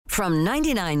From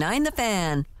 99.9 The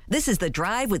Fan, this is The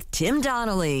Drive with Tim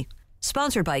Donnelly.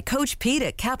 Sponsored by Coach Pete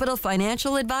at Capital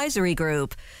Financial Advisory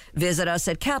Group. Visit us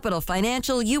at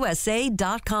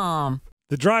capitalfinancialusa.com.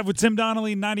 The Drive with Tim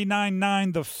Donnelly,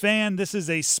 99.9 The Fan. This is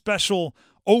a special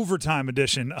overtime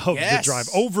edition of The Drive.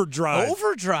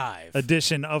 Overdrive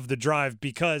edition of The Drive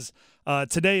because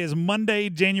today is Monday,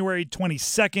 January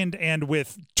 22nd, and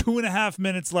with 2.5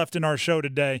 minutes left in our show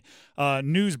today,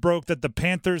 news broke that the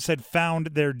Panthers had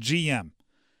found their GM,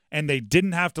 and they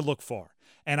didn't have to look far.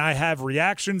 And I have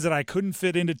reactions that I couldn't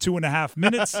fit into 2.5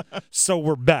 minutes, so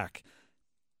we're back.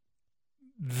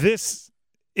 This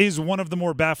is one of the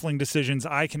more baffling decisions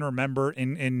I can remember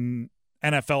in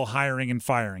NFL hiring and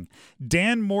firing.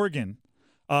 Dan Morgan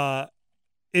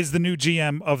is the new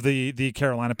GM of the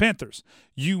Carolina Panthers.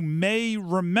 You may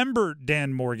remember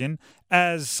Dan Morgan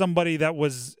as somebody that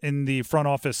was in the front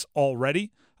office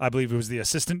already. I believe he was the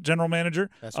assistant general manager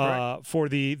for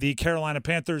the Carolina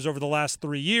Panthers over the last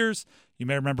 3 years. You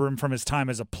may remember him from his time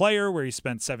as a player where he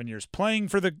spent 7 years playing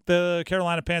for the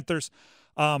Carolina Panthers.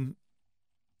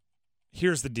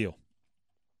 Here's the deal.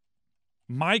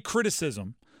 My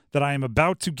criticism that I am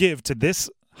about to give to this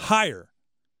hire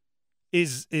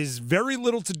is very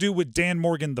little to do with Dan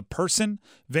Morgan, the person,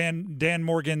 Dan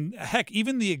Morgan, heck,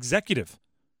 even the executive.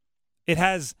 It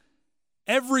has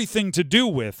everything to do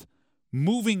with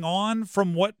moving on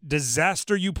from what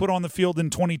disaster you put on the field in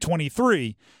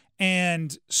 2023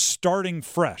 and starting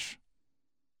fresh.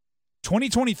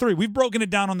 2023, we've broken it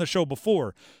down on the show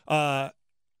before.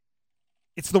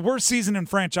 It's the worst season in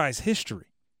franchise history.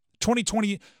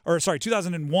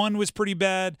 2001 was pretty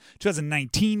bad.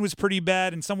 2019 was pretty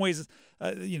bad. In some ways,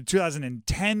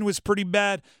 2010 was pretty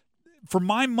bad. For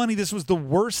my money, this was the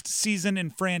worst season in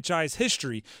franchise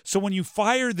history. So when you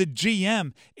fire the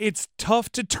GM, it's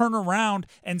tough to turn around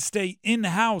and stay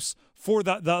in-house for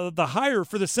the hire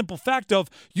for the simple fact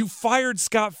of you fired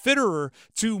Scott Fitterer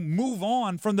to move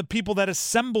on from the people that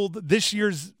assembled this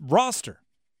year's roster.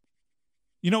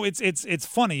 You know, it's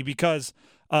funny because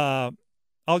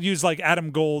I'll use like Adam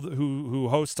Gold, who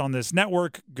hosts on this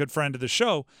network, good friend of the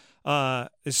show.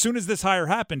 As soon as this hire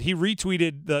happened, he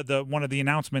retweeted the one of the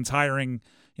announcements hiring,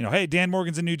 hey, Dan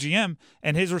Morgan's a new GM,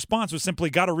 and his response was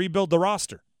simply, got to rebuild the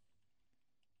roster.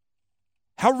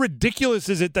 How ridiculous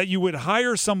is it that you would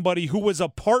hire somebody who was a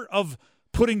part of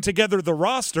putting together the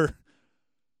roster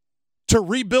to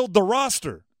rebuild the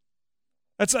roster?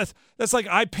 That's like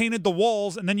I painted the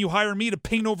walls, and then you hire me to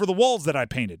paint over the walls that I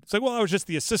painted. It's like, well, I was just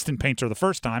the assistant painter the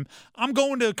first time. I'm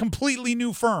going to a completely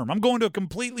new firm. I'm going to a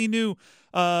completely new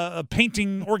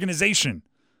painting organization.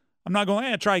 I'm not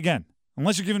going, try again.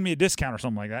 Unless you're giving me a discount or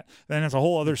something like that, then it's a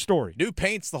whole other story. New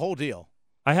paint's the whole deal.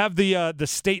 I have the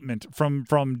statement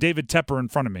from David Tepper in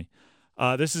front of me.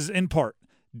 This is in part.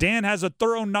 Dan has a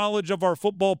thorough knowledge of our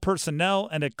football personnel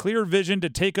and a clear vision to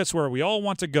take us where we all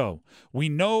want to go. We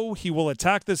know he will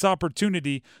attack this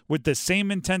opportunity with the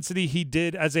same intensity he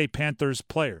did as a Panthers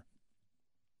player.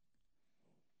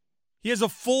 He has a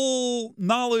full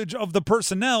knowledge of the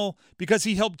personnel because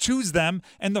he helped choose them,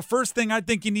 and the first thing I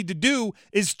think you need to do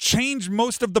is change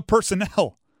most of the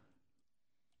personnel.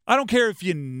 I don't care if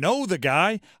you know the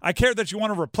guy. I care that you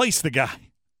want to replace the guy.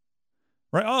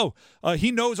 Right? He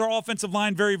knows our offensive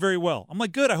line very, very well. I'm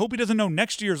like, good. I hope he doesn't know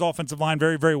next year's offensive line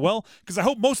very, very well because I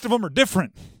hope most of them are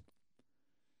different.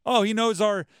 Oh, he knows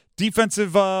our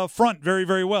defensive front very,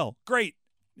 very well. Great.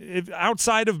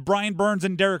 Outside of Brian Burns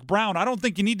and Derek Brown, I don't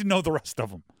think you need to know the rest of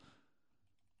them.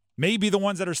 Maybe the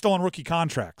ones that are still on rookie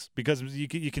contracts because you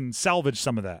can salvage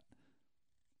some of that.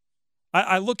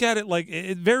 I look at it like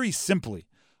very simply.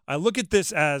 I look at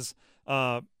this as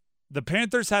the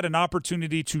Panthers had an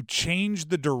opportunity to change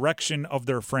the direction of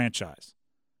their franchise,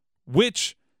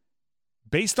 which,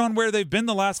 based on where they've been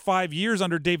the last 5 years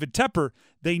under David Tepper,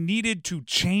 they needed to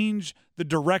change the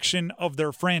direction of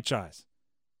their franchise.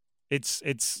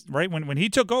 It's right when he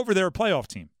took over, they were a playoff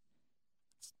team.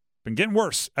 It's been getting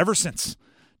worse ever since,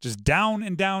 just down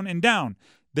and down and down.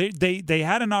 They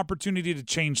had an opportunity to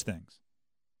change things.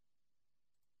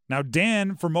 Now,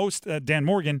 Dan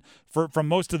Morgan, from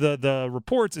most of the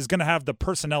reports, is going to have the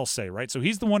personnel say, right? So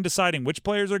he's the one deciding which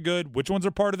players are good, which ones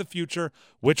are part of the future,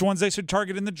 which ones they should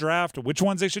target in the draft, which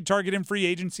ones they should target in free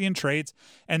agency and trades,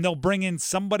 and they'll bring in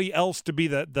somebody else to be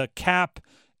the cap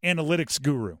analytics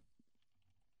guru.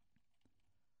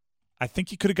 I think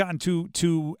he could have gotten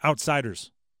two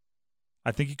outsiders.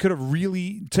 I think he could have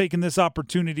really taken this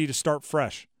opportunity to start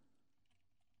fresh.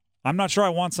 I'm not sure I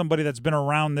want somebody that's been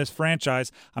around this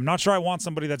franchise. I'm not sure I want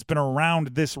somebody that's been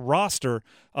around this roster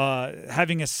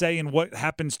having a say in what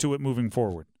happens to it moving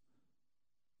forward.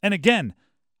 And again,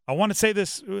 I want to say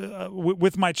this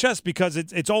with my chest because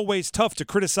it's always tough to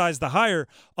criticize the hire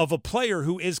of a player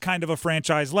who is kind of a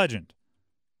franchise legend,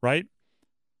 right?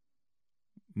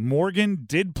 Morgan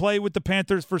did play with the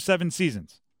Panthers for 7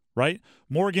 seasons, right?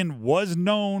 Morgan was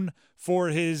known for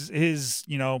his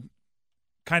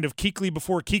kind of Kuechly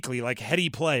before Kuechly, like heady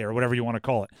play or whatever you want to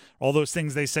call it. All those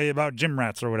things they say about gym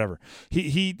rats or whatever.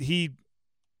 He's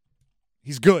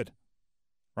good,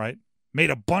 right? Made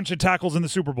a bunch of tackles in the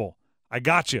Super Bowl. I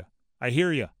got you. I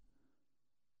hear you.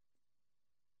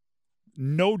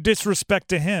 No disrespect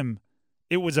to him.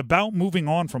 It was about moving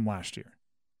on from last year,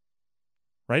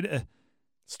 right?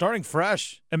 Starting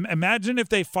fresh. Imagine if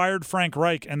they fired Frank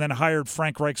Reich and then hired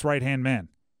Frank Reich's right-hand man.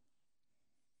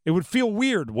 It would feel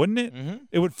weird, wouldn't it? Mm-hmm.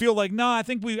 It would feel like, no, I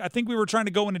think we were trying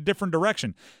to go in a different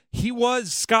direction. He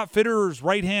was Scott Fitterer's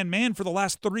right-hand man for the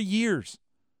last 3 years.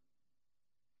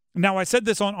 Now, I said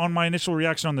this on my initial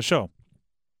reaction on the show.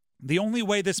 The only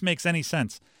way this makes any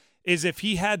sense is if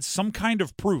he had some kind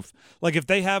of proof. Like if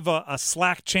they have a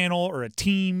Slack channel or a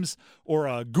Teams or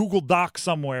a Google Doc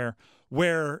somewhere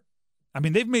where, I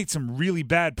mean, they've made some really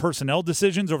bad personnel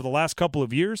decisions over the last couple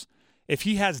of years. If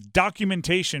he has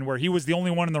documentation where he was the only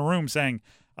one in the room saying,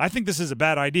 I think this is a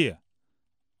bad idea,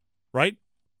 right?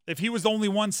 If he was the only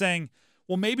one saying,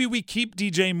 well, maybe we keep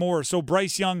DJ Moore so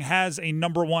Bryce Young has a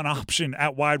number 1 option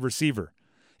at wide receiver.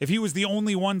 If he was the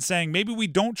only one saying, maybe we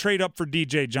don't trade up for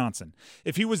DJ Johnson.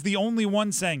 If he was the only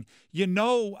one saying,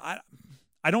 I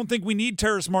don't think we need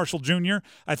Terrace Marshall Jr.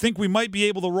 I think we might be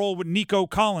able to roll with Nico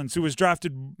Collins, who was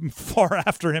drafted far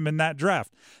after him in that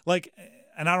draft. Like,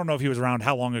 and I don't know if he was around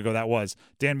how long ago that was.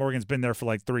 Dan Morgan's been there for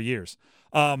like 3 years.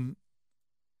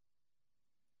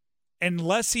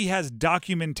 Unless he has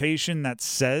documentation that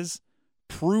says,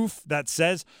 proof that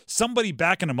says, somebody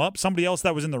backing him up, somebody else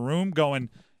that was in the room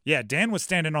going, yeah, Dan was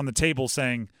standing on the table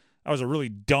saying that was a really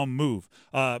dumb move.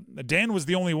 Dan was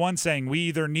the only one saying we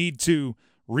either need to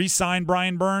re-sign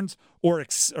Brian Burns or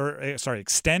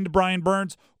extend Brian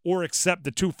Burns or accept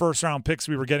the 2 first-round picks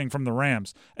we were getting from the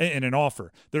Rams in an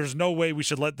offer. There's no way we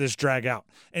should let this drag out.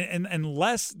 And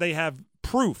unless they have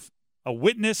proof, a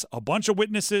witness, a bunch of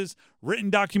witnesses, written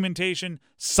documentation,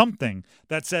 something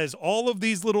that says all of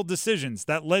these little decisions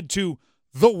that led to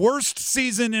the worst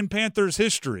season in Panthers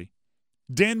history,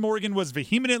 Dan Morgan was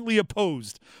vehemently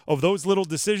opposed of those little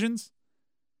decisions.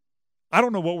 I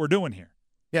don't know what we're doing here.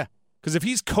 Yeah. Because if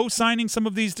he's co-signing some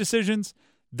of these decisions,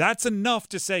 that's enough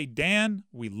to say, Dan,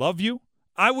 we love you.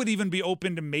 I would even be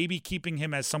open to maybe keeping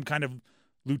him as some kind of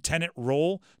lieutenant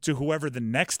role to whoever the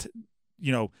next,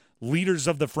 leaders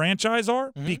of the franchise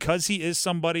are, because he is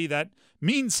somebody that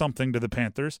means something to the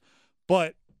Panthers.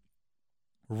 But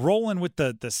rolling with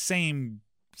the same,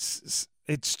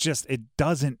 it's just, it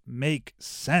doesn't make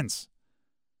sense.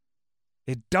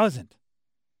 It doesn't.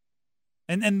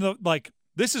 And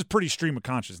this is pretty stream of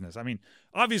consciousness. I mean,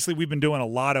 obviously we've been doing a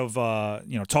lot of,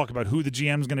 talk about who the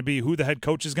GM is going to be, who the head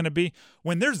coach is going to be.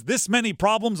 When there's this many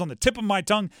problems on the tip of my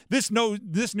tongue, this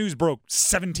news broke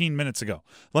 17 minutes ago.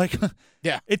 Like,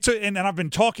 yeah, and I've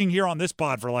been talking here on this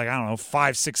pod for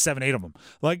 5, 6, 7, 8 of them.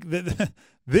 Like,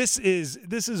 this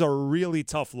is a really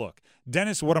tough look.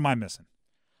 Dennis, what am I missing?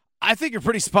 I think you're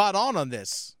pretty spot on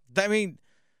this. I mean,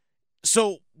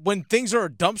 so when things are a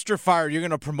dumpster fire, you're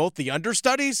going to promote the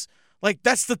understudies? Like,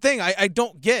 that's the thing I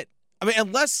don't get. I mean,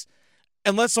 unless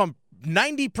on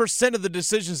 90% of the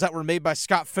decisions that were made by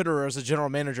Scott Fitterer as a general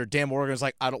manager, Dan Morgan is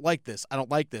like, I don't like this, I don't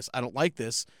like this, I don't like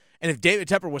this. And if David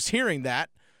Tepper was hearing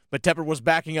that, but Tepper was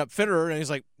backing up Fitterer, and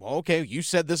he's like, well, okay, you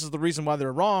said this is the reason why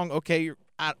they're wrong. Okay,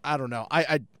 I don't know.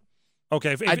 I don't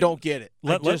get it.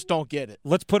 I just don't get it.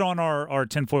 Let's put on our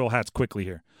tinfoil hats quickly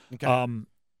here. Okay.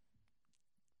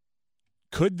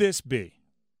 Could this be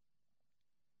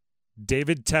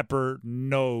David Tepper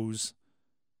knows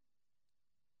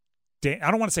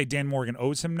I don't want to say Dan Morgan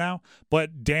owes him now,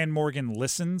 but Dan Morgan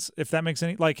listens, if that makes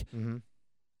any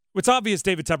It's obvious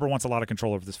David Tepper wants a lot of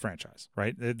control over this franchise,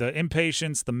 right? The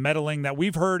impatience, the meddling that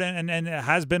we've heard and it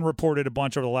has been reported a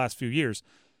bunch over the last few years.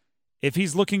 If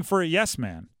he's looking for a yes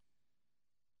man,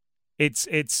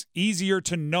 it's easier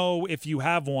to know if you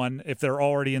have one, if they're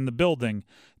already in the building,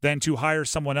 than to hire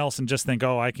someone else and just think,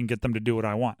 oh, I can get them to do what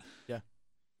I want. Yeah.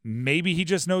 Maybe he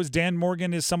just knows Dan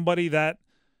Morgan is somebody that,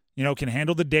 can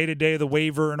handle the day-to-day of the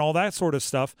waiver and all that sort of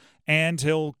stuff, and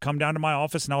he'll come down to my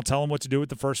office and I'll tell him what to do with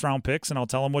the first-round picks, and I'll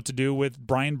tell him what to do with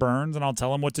Brian Burns, and I'll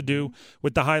tell him what to do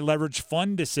with the high-leverage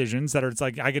fun decisions that are, it's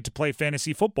like I get to play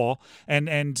fantasy football,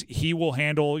 and he will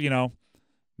handle,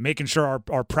 making sure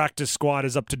our practice squad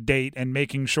is up to date and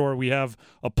making sure we have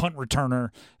a punt returner,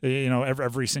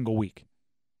 every single week.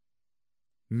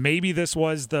 Maybe this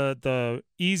was the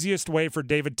easiest way for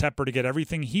David Tepper to get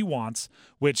everything he wants,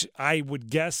 which I would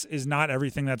guess is not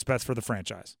everything that's best for the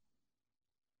franchise.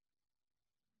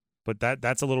 But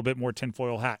that's a little bit more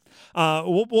tinfoil hat.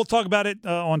 We'll talk about it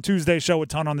on Tuesday's show, A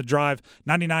Ton on the Drive,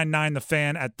 99.9 The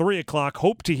Fan at 3 o'clock.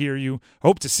 Hope to hear you.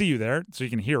 Hope to see you there so you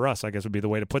can hear us, I guess would be the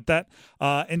way to put that.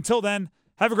 Until then,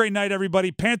 have a great night,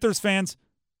 everybody. Panthers fans,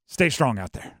 stay strong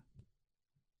out there.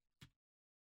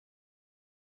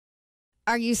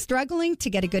 Are you struggling to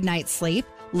get a good night's sleep?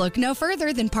 Look no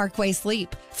further than Parkway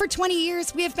Sleep. For 20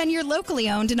 years, we have been your locally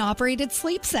owned and operated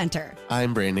sleep center.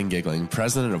 I'm Brandon Giggling,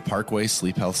 president of Parkway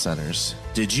Sleep Health Centers.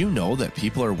 Did you know that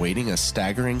people are waiting a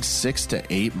staggering 6 to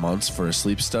 8 months for a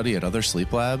sleep study at other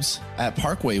sleep labs? At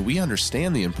Parkway, we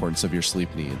understand the importance of your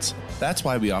sleep needs. That's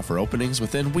why we offer openings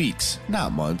within weeks,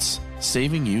 not months,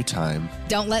 saving you time.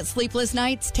 Don't let sleepless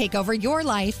nights take over your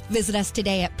life. Visit us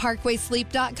today at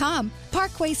parkwaysleep.com.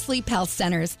 Parkway Sleep Health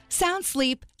Centers. Sound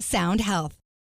sleep, sound health.